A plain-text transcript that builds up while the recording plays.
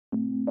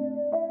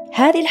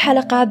هذه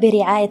الحلقة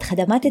برعاية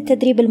خدمات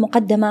التدريب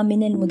المقدمة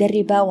من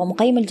المدربة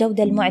ومقيم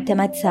الجودة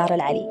المعتمد سارة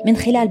العلي. من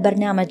خلال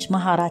برنامج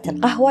مهارات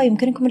القهوة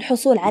يمكنكم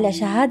الحصول على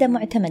شهادة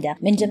معتمدة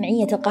من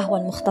جمعية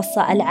القهوة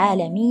المختصة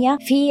العالمية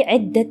في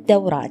عدة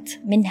دورات،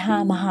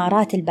 منها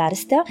مهارات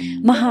الباريستا،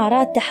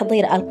 مهارات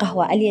تحضير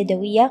القهوة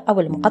اليدوية أو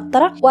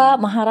المقطرة،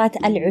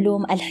 ومهارات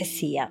العلوم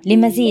الحسية.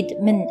 لمزيد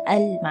من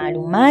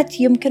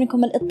المعلومات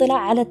يمكنكم الاطلاع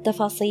على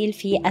التفاصيل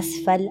في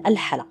أسفل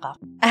الحلقة.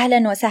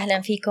 أهلا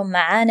وسهلا فيكم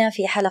معنا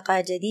في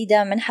حلقة جديدة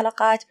من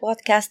حلقات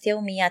بودكاست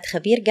يوميات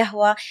خبير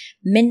قهوة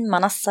من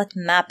منصة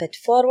مابت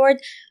فورورد.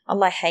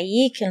 الله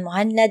يحييك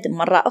المهند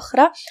مرة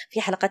أخرى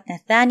في حلقتنا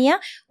الثانية،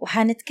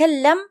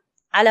 وحنتكلم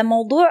على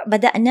موضوع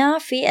بدأناه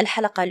في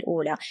الحلقة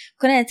الأولى.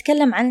 كنا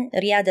نتكلم عن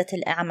ريادة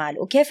الأعمال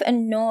وكيف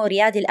أنه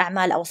ريادي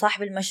الأعمال أو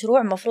صاحب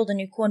المشروع مفروض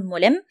أنه يكون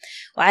ملم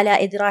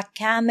وعلى إدراك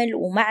كامل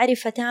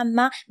ومعرفة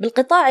تامة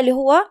بالقطاع اللي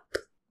هو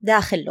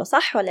داخله،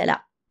 صح ولا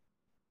لا؟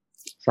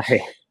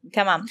 صحيح.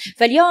 تمام.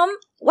 فاليوم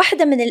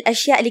واحدة من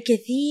الأشياء اللي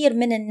كثير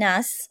من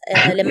الناس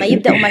لما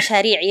يبدأوا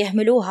مشاريع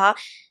يهملوها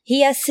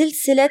هي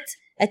سلسلة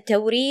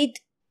التوريد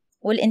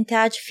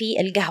والإنتاج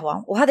في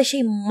القهوة، وهذا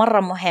شيء مرة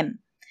مهم.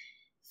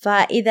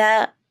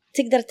 فإذا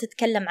تقدر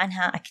تتكلم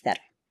عنها أكثر.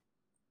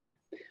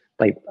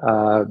 طيب،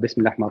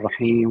 بسم الله الرحمن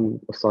الرحيم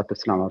والصلاة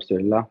والسلام على رسول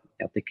الله.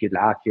 يعطيك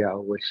العافية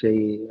أول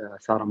شيء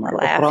سارة مرة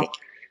الله أخرى، يعافيك.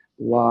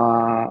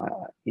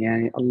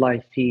 ويعني الله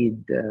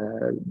يفيد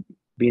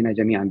بنا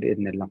جميعا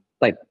بإذن الله.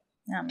 طيب،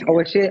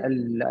 أول شيء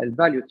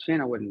الفاليو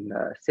تشين أو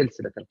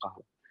سلسلة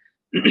القهوة.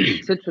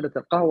 سلسلة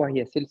القهوة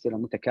هي سلسلة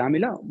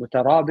متكاملة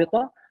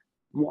مترابطة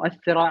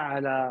مؤثرة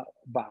على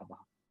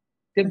بعضها.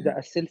 تبدأ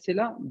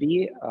السلسلة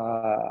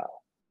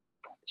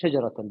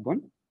بشجرة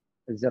البن،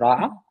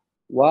 الزراعة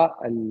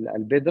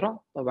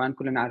والبذرة. طبعا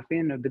كلنا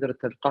عارفين ان بذرة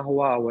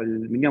القهوة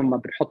من يوم ما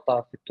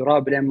بنحطها في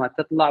التراب لما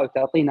تطلع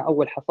وتعطينا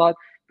اول حصاد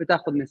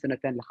بتاخذ من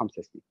 2 ل5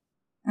 سنين.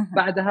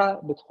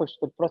 بعدها بتخش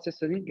في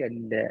البروسيسنج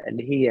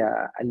اللي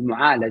هي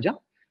المعالجة،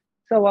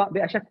 سواء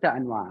بأشتى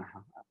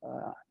انواعها،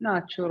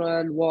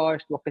 ناتشورال،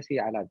 واش، وقسي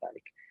على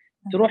ذلك.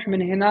 تروح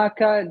من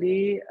هناك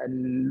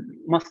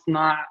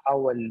للمصنع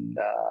او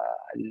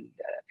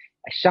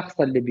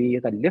الشخص اللي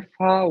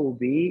بيغلفها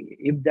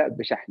وبيبدأ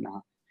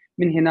بشحنها.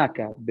 من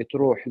هناك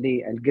بتروح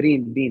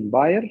للجرين بين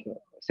باير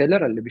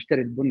سيلر اللي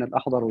بيشتري البن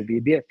الأخضر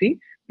وبيبيع فيه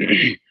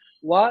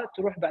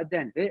وتروح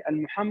بعدين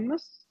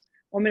للمحمص،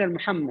 ومن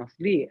المحمص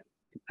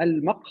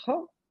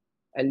للمقهى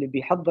اللي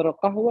بيحضر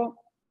القهوة،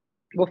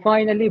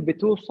 وفاينلي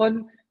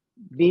بتوصل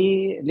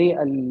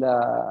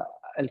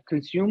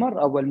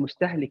للكونسيومر أو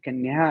المستهلك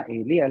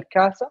النهائي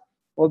للكاسة.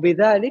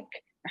 وبذلك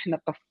احنا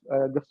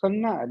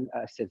قفلنا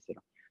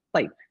السلسلة.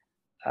 طيب،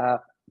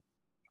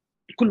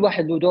 كل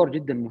واحد له دور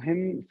جدا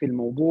مهم في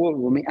الموضوع،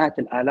 ومئات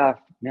الآلاف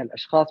من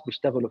الأشخاص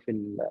بيشتغلوا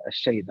في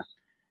الشيء ده.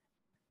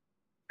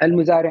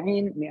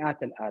 المزارعين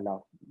مئات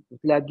الآلاف،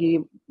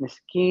 وتلاقيه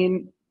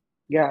مسكين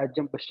قاعد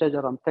جنب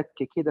الشجرة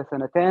متكي كده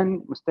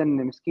 2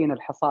 مستني مسكين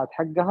الحصاد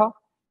حقها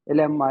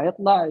لما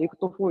يطلع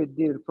يقطفوا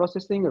يدير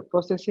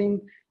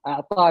البروسيسنج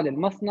أعطاه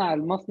للمصنع،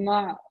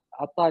 المصنع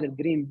أعطاه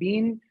للجرين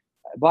بين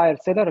باير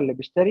سيلر اللي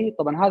بيشتري.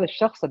 طبعا هذا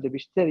الشخص اللي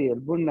بيشتري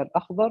البن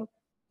الأخضر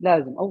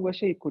لازم أول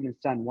شيء يكون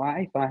إنسان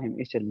واعي فاهم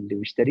إيش اللي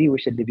بيشتريه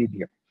وإيش اللي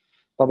بيبيع.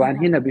 طبعا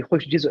هنا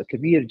بيخش جزء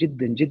كبير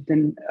جدا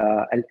جدا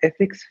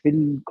الإثكس في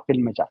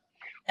المجال،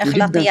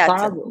 وجدا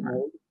صعب.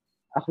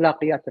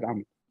 أخلاقيات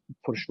العمل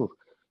فرشور.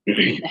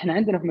 إحنا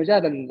عندنا في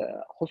مجال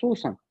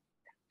خصوصا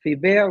في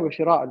بيع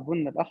وشراء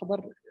البن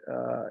الأخضر،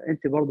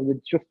 أنت برضو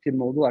قد شفتي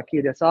الموضوع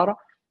أكيد يا سارة،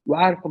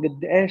 وعارفة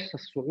قد إيش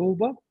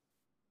الصعوبة.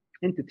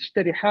 أنت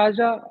تشتري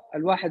حاجة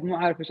الواحد مو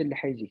عارف إيش اللي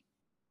حيجي،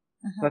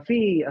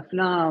 ففي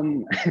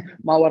أفلام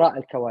ما وراء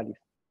الكواليس.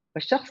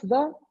 فالشخص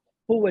ده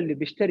هو اللي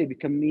بيشتري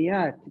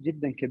بكميات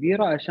جدا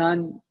كبيرة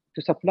عشان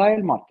تسبلاي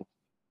الماركت.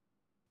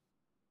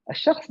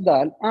 الشخص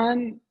ده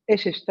الآن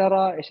إيش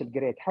اشترى، إيش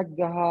الجريد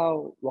حقها،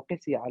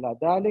 وقسي على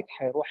ذلك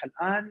حيروح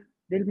الآن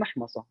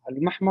للمحمصة.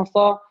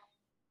 المحمصة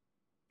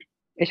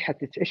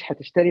إيش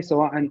حتشتري،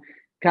 سواء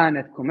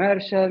كانت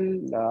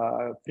كوميرشال،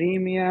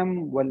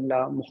 بريميوم،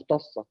 ولا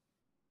مختصة.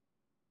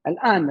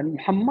 الآن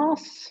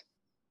المحمص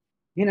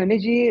هنا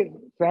نجي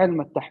في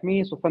علم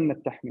التحميص وفن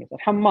التحميص.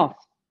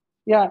 الحماص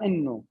يا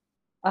إنه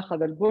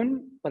أخذ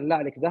البن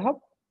طلع لك ذهب،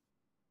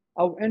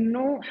 أو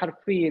إنه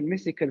حرفيا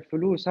مسك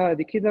الفلوس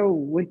هذه كده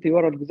وانت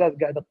ورا القزاز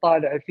قاعد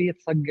تطالع فيه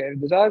تصقع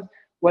القزاز،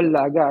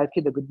 ولا قاعد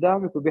كده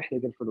قدامك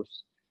وبيحرق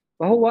الفلوس.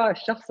 فهو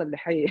الشخص اللي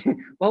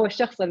وهو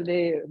الشخص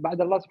اللي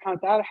بعد الله سبحانه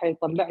وتعالى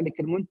حيطلع لك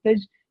المنتج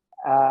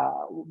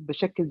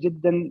بشكل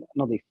جدا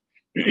نظيف.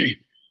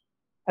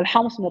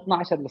 الحمص من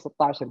 12 ل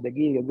 16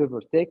 دقيقة give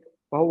or take.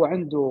 فهو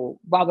عنده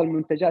بعض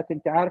المنتجات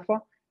انت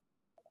عارفة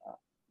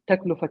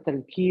تكلفة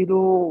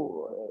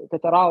الكيلو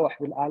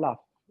تتراوح بالآلاف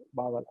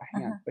بعض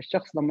الأحيان.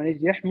 فالشخص لما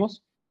يجي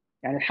يحمص،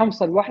 يعني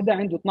الحمصة الواحدة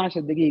عنده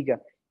 12 دقيقة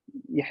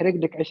يحرق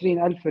لك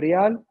 20,000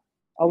 ريال،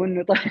 أو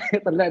إنه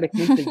يطلع لك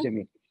منتج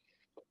جميل.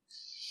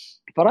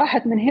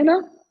 فراحت من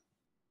هنا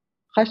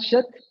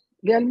خشت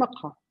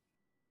للمقهى.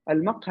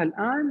 المقهى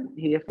الآن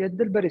هي في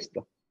يد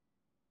الباريستا.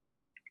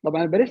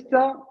 طبعا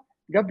الباريستا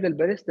قبل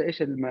الباريستا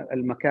إيش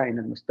المكاين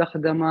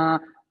المستخدمة،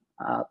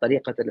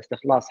 طريقة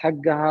الاستخلاص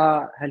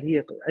حقها، هل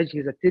هي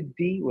أجهزة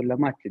تدي ولا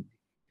ما تدي.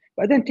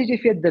 بعدين تيجي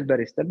في يد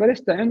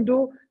الباريستا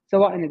عنده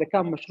سواء إذا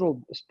كان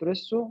مشروب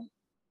إسبريسو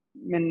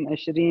من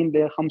 20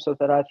 ل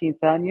 35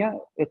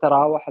 ثانية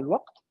يتراوح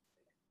الوقت،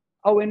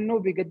 أو إنه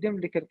بيقدم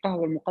لك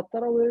القهوة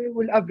المقطرة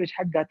والأفرج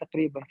حقها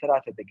تقريبا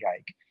 3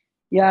 دقائق.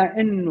 يا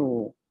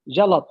إنه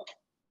جلط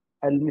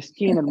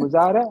المسكين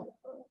المزارع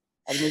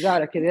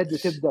كذا يده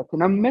تبدأ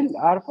تنمل،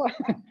 عارفة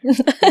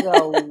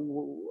كذا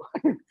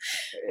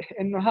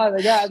إنه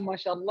هذا قاعد ما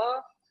شاء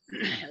الله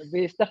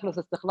بيستخلص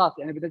استخلاص،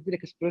 يعني بينزل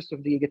لك اسبريسو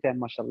في دقيقتين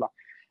ما شاء الله.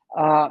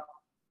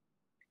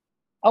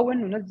 أو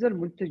إنه نزل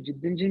منتج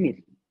جدا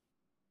جميل.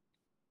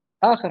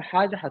 آخر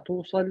حاجة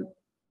حتوصل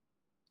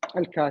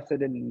الكاسة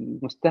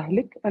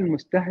للمستهلك.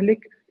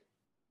 المستهلك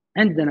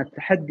عندنا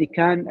التحدي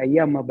كان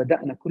أيام ما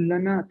بدأنا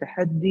كلنا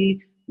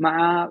تحدي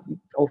مع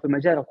أو في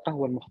مجال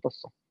القهوة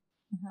المختصة.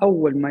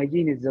 أول ما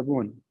يجيني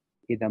الزبون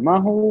إذا ما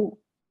هو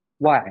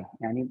واعي،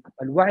 يعني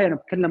الوعي أنا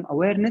بتكلم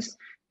awareness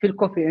في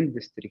الكوفي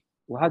اندستري،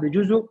 وهذا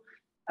جزء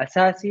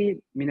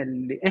أساسي من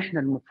اللي إحنا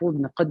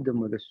المفروض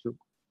نقدمه للسوق.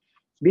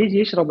 بيجي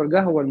يشرب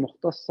القهوة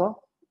المختصة،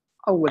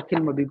 أول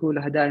كلمة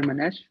بيقولها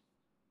دائما إيش؟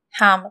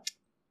 حامض.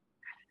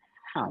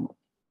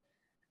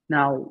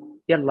 ناو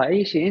يلا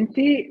عيشي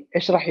أنتي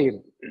اشرحي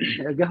له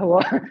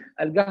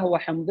القهوة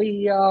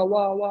حمضية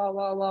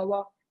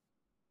و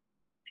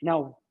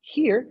ناو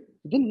هير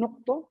دي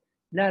النقطة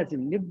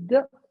لازم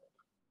نبدأ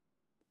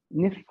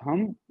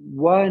نفهم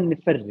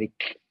ونفرق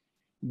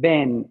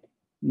بين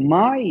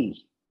my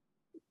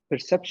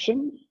perception،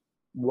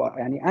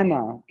 يعني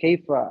أنا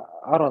كيف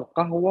أرى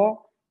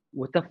القهوة،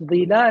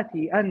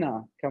 وتفضيلاتي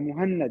أنا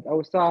كمهند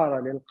أو سارة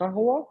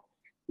للقهوة،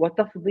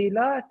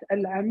 وتفضيلات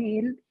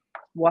العميل،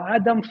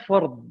 وعدم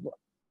فرض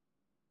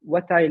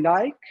what I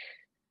like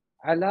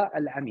على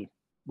العميل.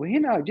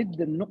 وهنا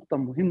جدا نقطة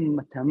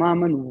مهمة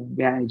تماما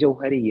ويعني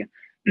جوهرية.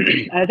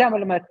 أنا دائما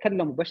لما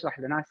أتكلم وبشرح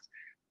لناس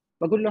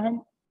بقول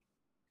لهم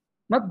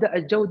مبدأ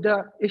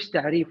الجودة إيش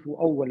تعريفه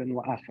أولا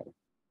وآخرا.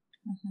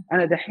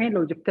 أنا دحين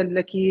لو جبت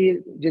لك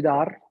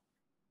جدار،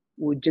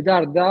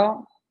 والجدار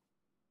ده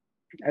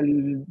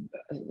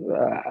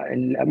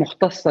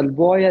المختص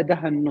البوية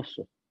دهن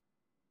نصه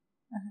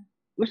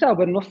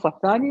وساب النص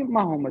الثاني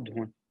ما هو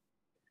مدهون،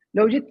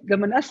 لو جيت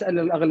لما أسأل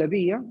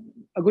الأغلبية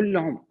أقول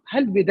لهم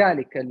هل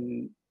بذلك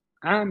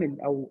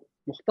العامل أو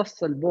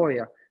مختص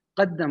البوية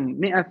قدم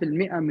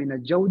 100% من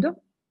الجودة؟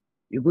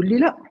 يقول لي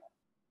لا،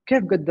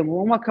 كيف قدم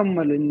هو ما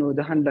كمل إنه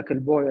دهن لك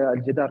البوية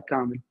الجدار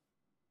كامل.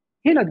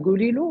 هنا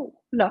تقولي له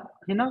لا،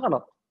 هنا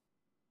غلط.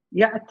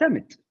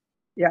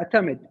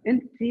 يعتمد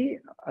أنت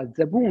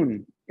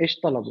الزبون إيش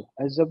طلبه.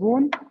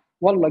 الزبون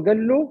والله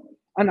قال له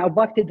أنا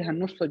أبغاك تدهن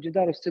نص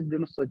الجدار وتسيب لي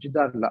نص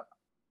الجدار، لا،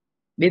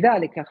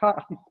 لذلك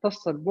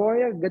مختص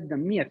البوية قدم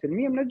 100%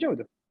 من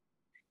الجودة.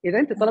 إذا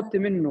أنت طلبت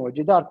منه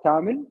جدار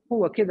كامل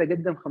هو كذا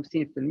قدم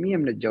 50%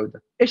 من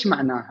الجودة. إيش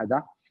معناها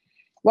ده؟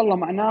 والله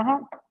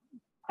معناها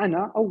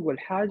أنا أول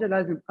حاجة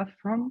لازم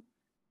أفهم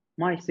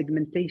my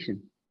segmentation.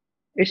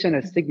 إيش أنا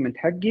السيجمنت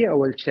حقي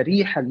أو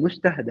الشريحة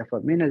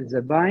المستهدفة من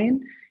الزباين،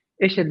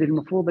 إيش اللي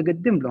المفروض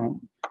أقدم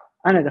لهم.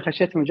 أنا إذا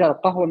خشيت مجال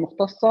القهوة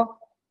المختصة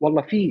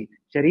والله في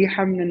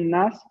شريحة من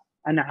الناس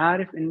أنا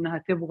عارف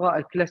إنها تبغى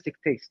الكلاسيك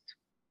تيست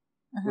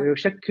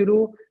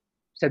ويشكلوا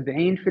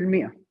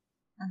 70%،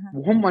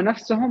 وهم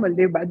نفسهم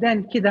اللي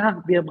بعدين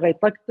كذا بيبغى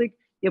يطقطق،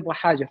 يبغى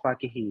حاجة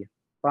فاكهية،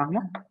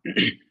 فاهمة؟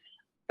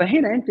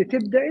 فهنا أنت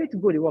تبدأي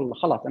تقولي والله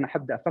خلاص أنا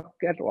حبدأ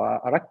أفكر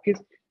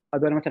وأركز.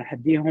 هذول مثلا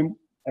حديهم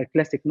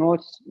الكلاسيك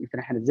نوتس،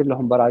 مثلا حنزل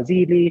لهم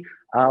برازيلي،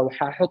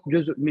 وحاحط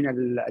جزء من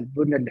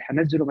البن اللي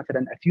حنزله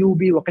مثلا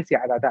اثيوبي، وقسي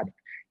على ذلك.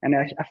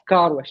 يعني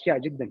افكار واشياء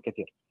جدا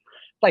كثير.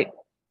 طيب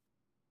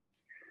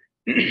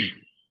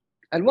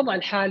الوضع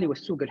الحالي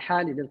والسوق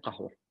الحالي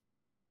للقهوه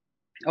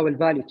او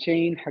الفاليو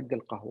تشين حق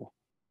القهوه،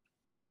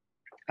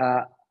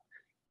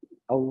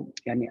 او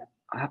يعني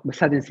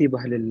بس هذا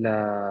نسيبها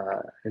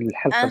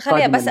للحلقه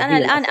القادمه. بس انا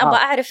الان ابغى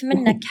اعرف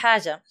منك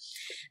حاجه.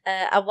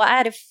 ابغى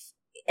اعرف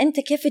انت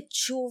كيف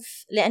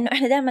تشوف، لانه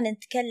احنا دائما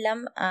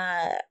نتكلم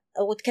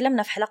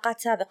وتكلمنا في حلقات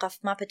سابقه في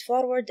مابت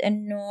فورورد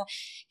انه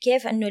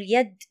كيف انه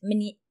اليد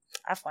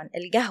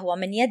القهوه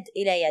من يد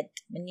الى يد،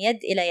 من يد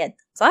الى يد،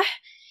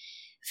 صح؟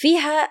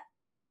 فيها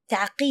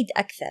تعقيد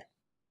اكثر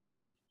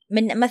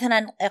من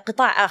مثلا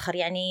قطاع آخر.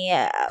 يعني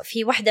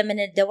في واحدة من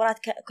الدورات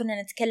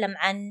كنا نتكلم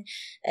عن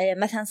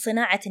مثلا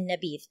صناعة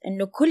النبيذ،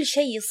 إنه كل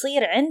شيء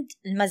يصير عند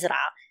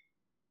المزرعة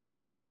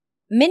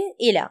من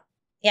إلى،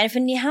 يعني في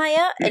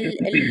النهاية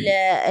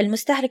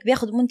المستهلك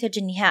بياخذ منتج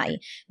النهائي،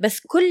 بس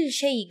كل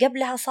شيء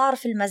قبلها صار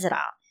في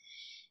المزرعة.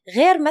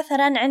 غير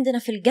مثلا عندنا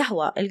في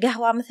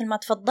القهوة مثل ما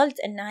تفضلت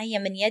إنها هي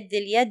من يد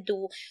اليد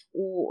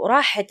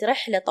وراحت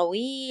رحلة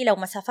طويلة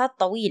ومسافات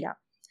طويلة.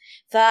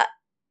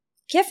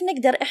 فكيف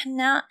نقدر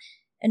إحنا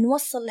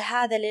نوصل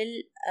هذا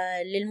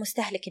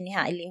للمستهلك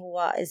النهائي اللي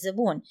هو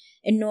الزبون،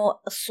 إنه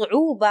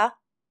الصعوبة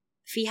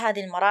في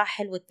هذه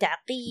المراحل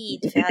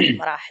والتعقيد في هذه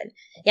المراحل.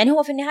 يعني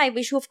هو في النهاية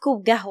بيشوف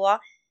كوب قهوة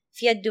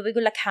في يده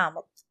بيقول لك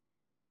حامض،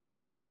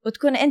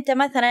 وتكون أنت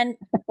مثلا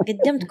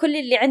قدمت كل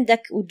اللي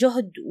عندك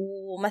وجهد،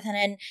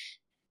 ومثلا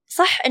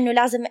صح إنه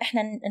لازم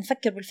إحنا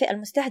نفكر بالفئة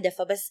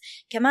المستهدفة، بس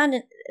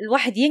كمان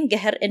الواحد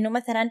ينقهر إنه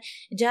مثلا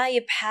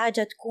جايب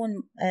حاجة تكون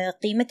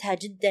قيمتها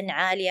جدا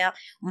عالية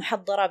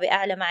ومحضرة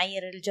بأعلى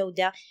معايير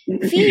الجودة.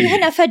 في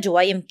هنا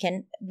فجوة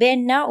يمكن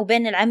بيننا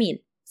وبين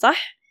العميل،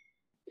 صح؟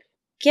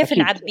 كيف اكيد.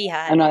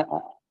 نعبيها هذه؟ انا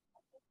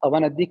طب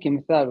انا اديكي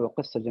مثال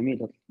وقصه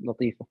جميله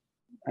لطيفه.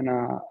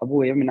 انا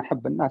ابويا من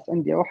احب الناس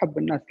عندي او احب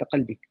الناس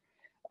لقلبي.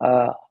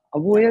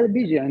 ابويا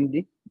بيجي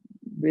عندي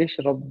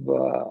بيشرب،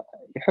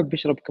 يحب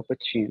يشرب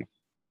كابتشينو.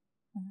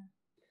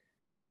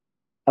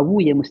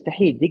 ابويا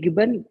مستحيل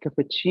يقبل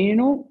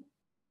كابتشينو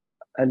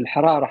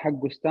الحراره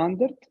حقه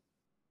ستاندرد،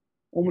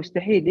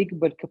 ومستحيل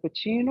يقبل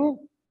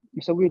كابتشينو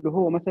مسوي له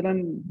هو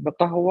مثلا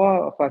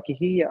بقهوه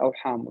فاكهيه او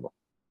حامضه.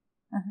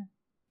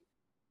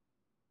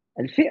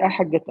 الفئه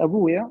حقت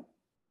ابويا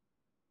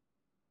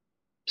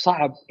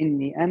صعب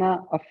اني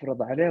انا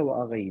افرض عليه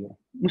واغيره،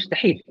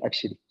 مستحيل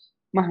اكشلي.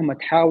 مهما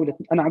تحاول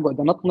انا اقعد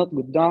انطنط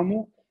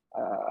قدامه،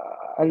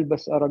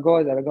 البس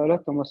اراجوز على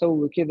قولتهم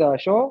واسوي كذا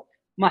شو،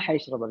 ما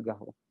حيشرب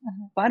القهوه.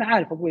 فانا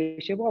عارف ابوي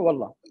ايش يبغى.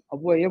 والله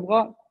ابوي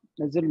يبغى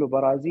نزل له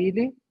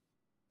برازيلي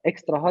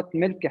اكسترا هوت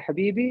ميلك يا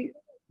حبيبي.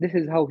 This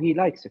is how he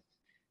likes it.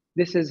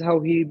 This is how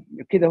he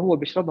كذا هو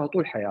بيشربها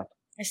طول حياته.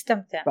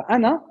 استمتع.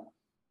 فانا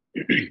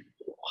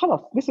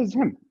خلاص this is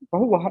him.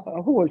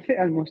 هو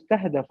الفئه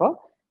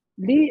المستهدفه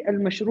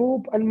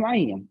للمشروب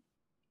المعين،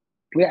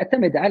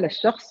 ويعتمد على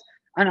الشخص.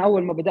 انا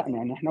اول ما بدانا،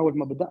 يعني احنا اول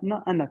ما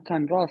بدانا انا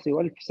كان راسي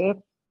والف سيف،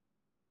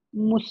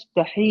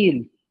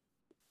 مستحيل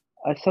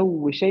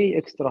اسوي شيء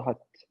اكسترا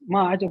هات،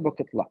 ما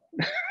عجبك اطلع.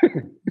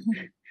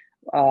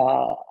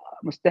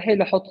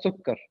 مستحيل احط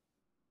سكر،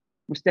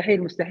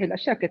 مستحيل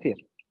اشياء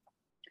كثير.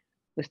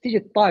 بس تيجي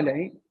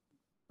تطالعي،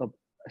 طب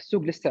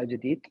السوق لسه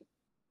جديد.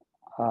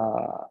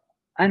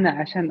 انا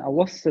عشان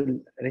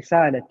اوصل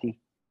رسالتي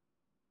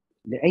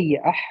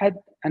لاي احد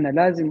انا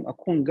لازم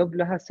اكون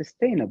قبلها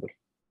سستينبل.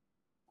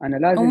 انا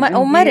لازم عندي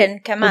ومرن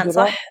كمان، قدره،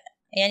 صح؟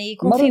 يعني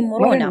يكون في مرن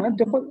مرونة.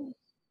 وعندي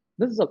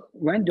بالضبط،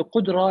 وعندي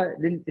قدره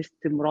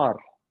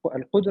للاستمرار.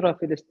 القدره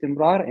في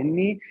الاستمرار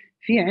اني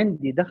في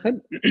عندي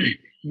دخل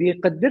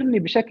بيقدرني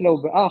بشكل او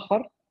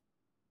باخر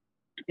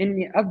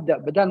اني ابدا،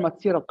 بدل ما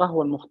تصير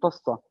القهوه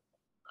المختصه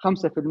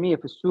 5%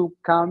 في السوق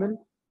كامل،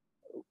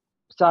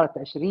 صارت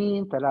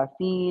 20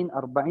 30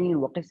 40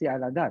 وقسي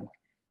على ذلك.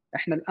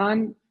 احنا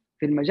الان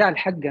في المجال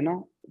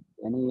حقنا،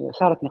 يعني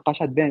صارت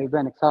نقاشات بيني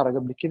وبينك ساره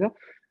قبل كده.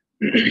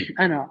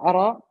 انا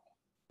ارى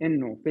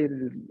انه في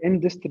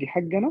الاندستري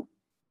حقنا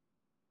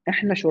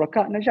احنا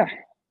شركاء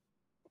نجاح،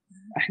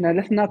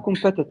 احنا لسنا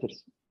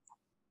كومبيتيتورز.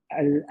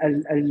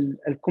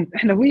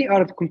 احنا وي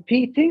ار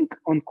competing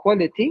on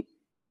quality،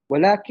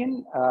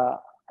 ولكن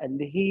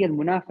اللي هي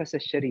المنافسه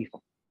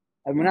الشريفه.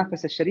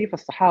 المنافسه الشريفه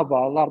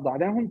الصحابه الله يرضى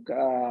عليهم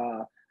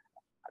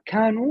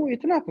كانوا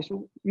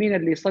يتنافسوا مين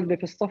اللي يصلي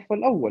في الصف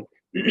الاول،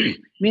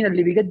 مين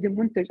اللي بيقدم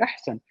منتج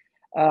احسن.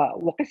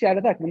 وقسي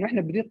على ذلك انه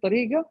احنا بهذه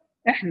الطريقه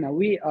احنا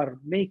we are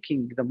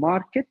making the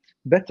market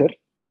better.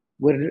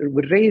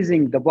 we're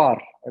raising the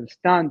bar.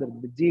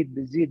 الستاندرد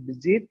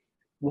بتزيد.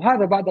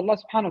 وهذا بعد الله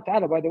سبحانه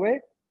وتعالى باي ذا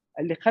واي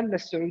اللي خلى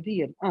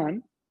السعوديه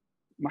الان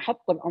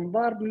محط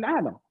الانظار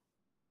للعالم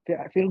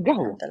في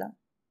القهوه.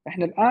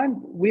 احنا الان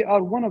we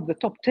are one of the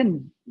top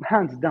 10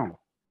 hands down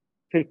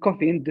في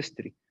الكوفي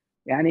اندستري.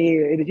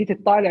 يعني اذا جيت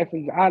تطالع في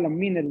العالم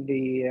مين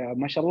اللي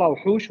ما شاء الله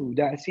وحوش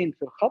وداعسين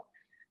في الخط،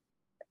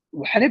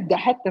 وحنبدا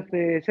حتى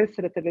في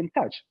سلسله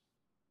الانتاج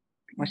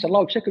ما شاء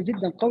الله بشكل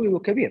جدا قوي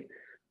وكبير.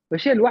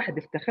 فشيء الواحد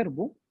يفتخر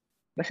به،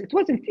 بس it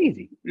wasn't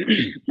easy.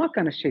 ما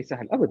كان الشيء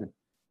سهل ابدا.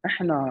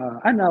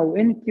 انا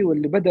وانت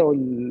واللي بداوا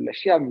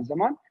الاشياء من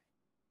زمان،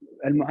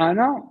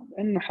 المعاناه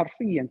انه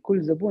حرفيا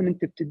كل زبون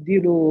انت بتدي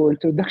له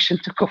انتروداكشن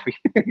تو كوفي،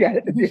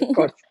 قاعد تديه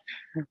كورس.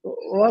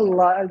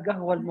 والله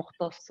القهوه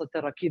المختصه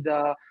ترى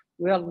كذا،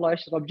 ويلا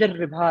اشرب،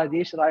 جرب هذه،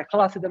 ايش رايك؟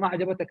 خلاص اذا ما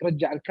عجبتك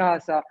رجع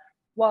الكاسه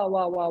وا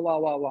وا وا وا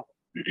وا وا.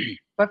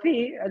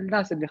 ففي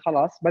الناس اللي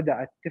خلاص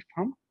بدات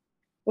تفهم،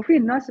 وفي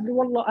الناس اللي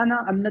والله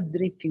انا ام نوت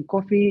درينكينج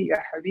كوفي يا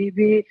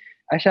حبيبي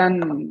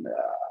عشان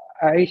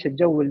اعيش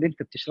الجو اللي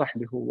انت بتشرح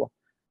لي. هو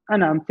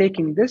انا ام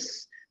تيكينج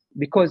ذس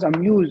because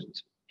I'm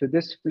used to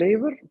this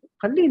flavor.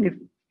 خليني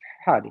في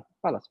حالي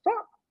خلاص.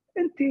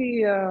 فانت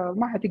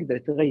ما حتقدر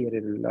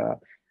تغير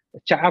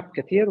الشعب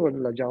كثير.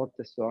 ولا جاوبت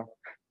السؤال؟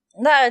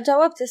 لا،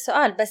 جاوبت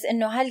السؤال، بس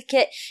انه هل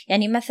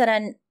يعني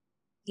مثلا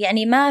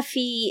يعني ما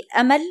في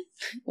امل،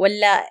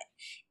 ولا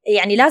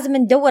يعني لازم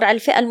ندور على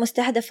الفئة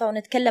المستهدفة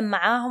ونتكلم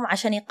معاهم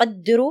عشان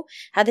يقدروا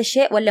هذا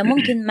الشيء، ولا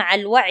ممكن مع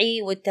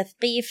الوعي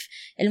والتثقيف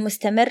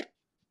المستمر؟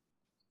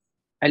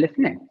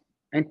 الاثنين.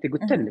 انت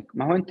قلت لك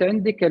ما هو انت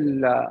عندك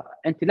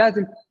انت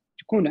لازم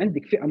تكون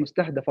عندك فئة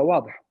مستهدفة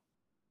واضحة،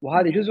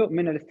 وهذا جزء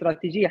من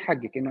الاستراتيجية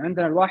حقك. انه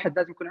عندنا الواحد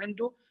لازم يكون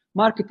عنده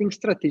ماركتينج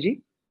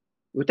استراتيجي،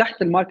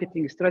 وتحت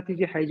الماركتينج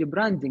استراتيجي حيجي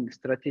براندنج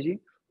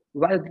استراتيجي،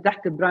 وبعد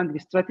تحت البراندنج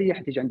استراتيجي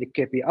حتيجي عندك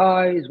كي بي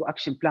ايز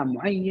واكشن بلان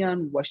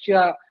معين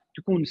واشياء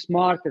تكون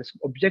سمارت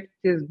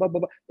اوبجكتيفز.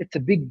 اتس ا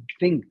بيج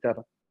ثينج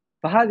ترى.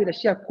 فهذه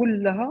الاشياء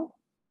كلها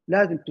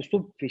لازم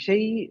تصب في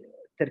شيء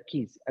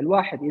تركيز.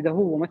 الواحد إذا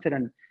هو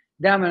مثلا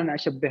دائما أنا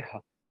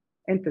أشبهها،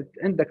 أنت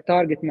عندك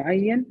تارجت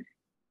معين،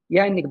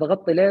 يعني إنك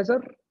ضغطت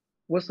ليزر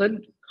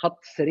وصل خط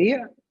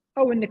سريع،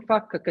 أو إنك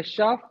فاك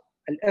كشاف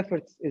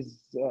الإفورتس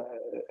إز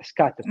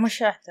سكاتر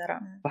مشاهدة،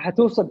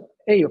 فحتوصل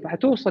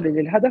فحتوصل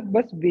للهدف.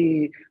 بس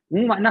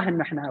مو معناها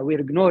إن إحنا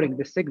we're ignoring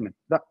this segment،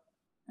 لا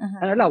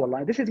أنا لا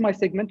والله this is my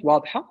segment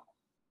واضحة،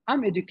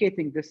 I'm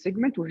educating this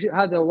segment،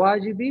 وهذا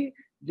واجبي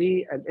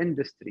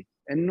للإندستري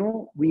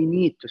إنه we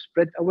need to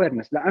spread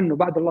awareness، لأنه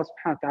بعد الله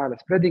سبحانه وتعالى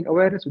spreading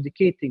awareness و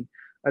educating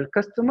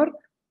الكاستمر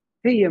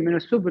هي من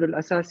السبل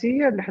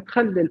الأساسية اللي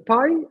حتخلي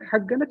الباي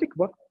حقنا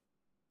تكبر،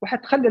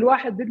 وحتخلي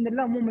الواحد بإذن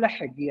الله مو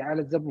ملحق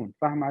على الزبون.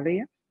 فاهم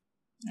علي؟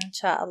 إن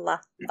شاء الله.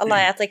 الله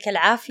يعطيك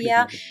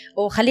العافية.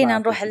 وخلينا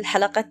نروح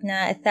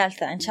لحلقتنا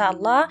الثالثة إن شاء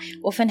الله.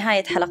 وفي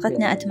نهاية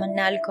حلقتنا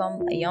أتمنى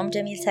لكم يوم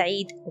جميل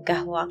سعيد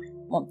وقهوة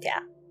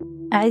ممتعة.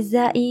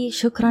 أعزائي،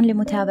 شكرا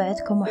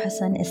لمتابعتكم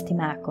وحسن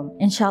استماعكم.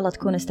 إن شاء الله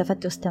تكونوا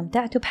استفدتوا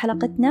واستمتعتوا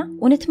بحلقتنا،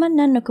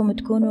 ونتمنى أنكم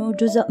تكونوا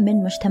جزء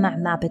من مجتمع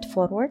مابت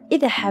فورورد.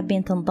 إذا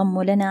حابين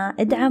تنضموا لنا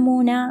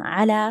ادعمونا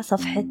على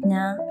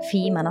صفحتنا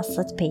في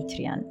منصة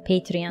باتريون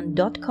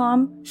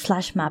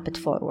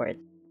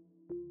patreon.com/mapitforward.